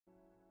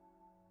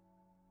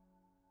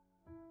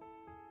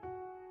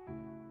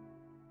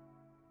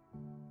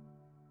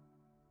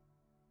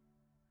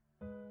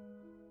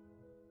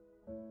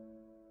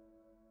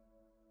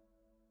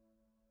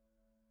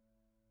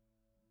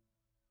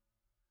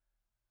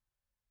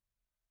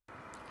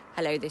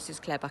Hello, this is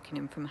Claire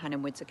Buckingham from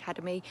Hanham Woods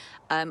Academy.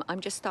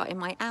 I'm just starting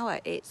my hour.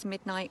 It's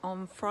midnight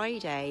on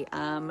Friday.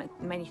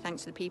 Many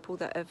thanks to the people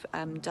that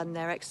have done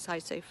their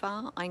exercise so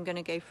far. I'm going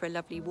to go for a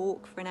lovely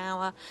walk for an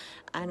hour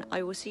and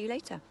I will see you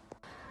later.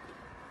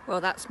 Well,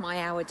 that's my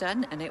hour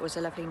done and it was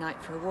a lovely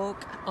night for a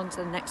walk. On to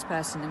the next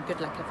person and good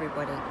luck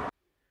everybody.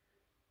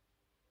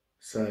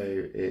 So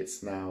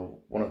it's now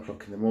 1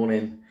 o'clock in the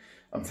morning.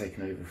 I'm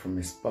taking over from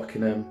Miss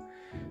Buckingham.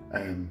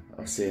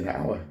 I'll see you in an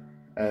hour.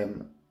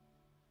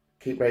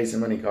 Keep raising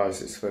money,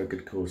 guys, it's for a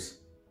good cause.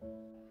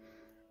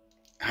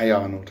 Hey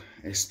Arnold,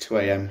 it's 2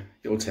 AM,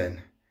 your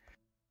turn.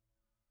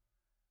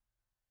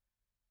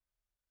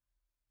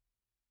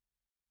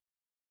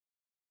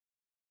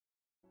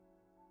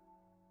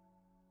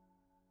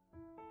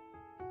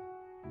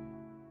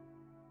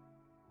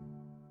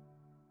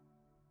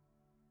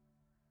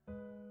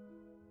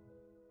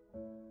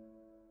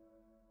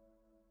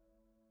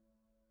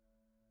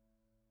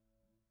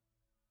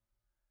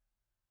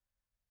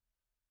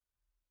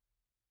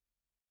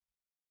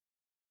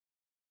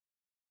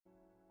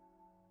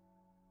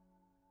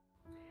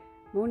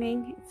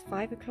 Morning, it's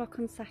 5 o'clock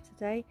on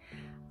Saturday.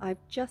 I've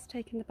just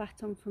taken the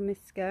baton from Miss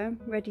Skirm,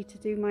 ready to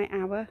do my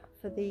hour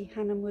for the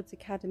Hanham Woods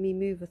Academy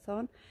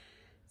Moveathon.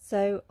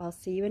 So I'll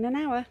see you in an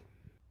hour.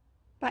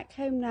 Back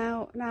home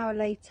now, an hour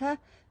later,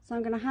 so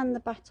I'm going to hand the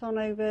baton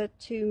over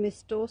to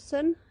Miss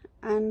Dawson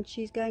and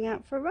she's going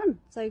out for a run.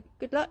 So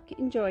good luck,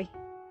 enjoy.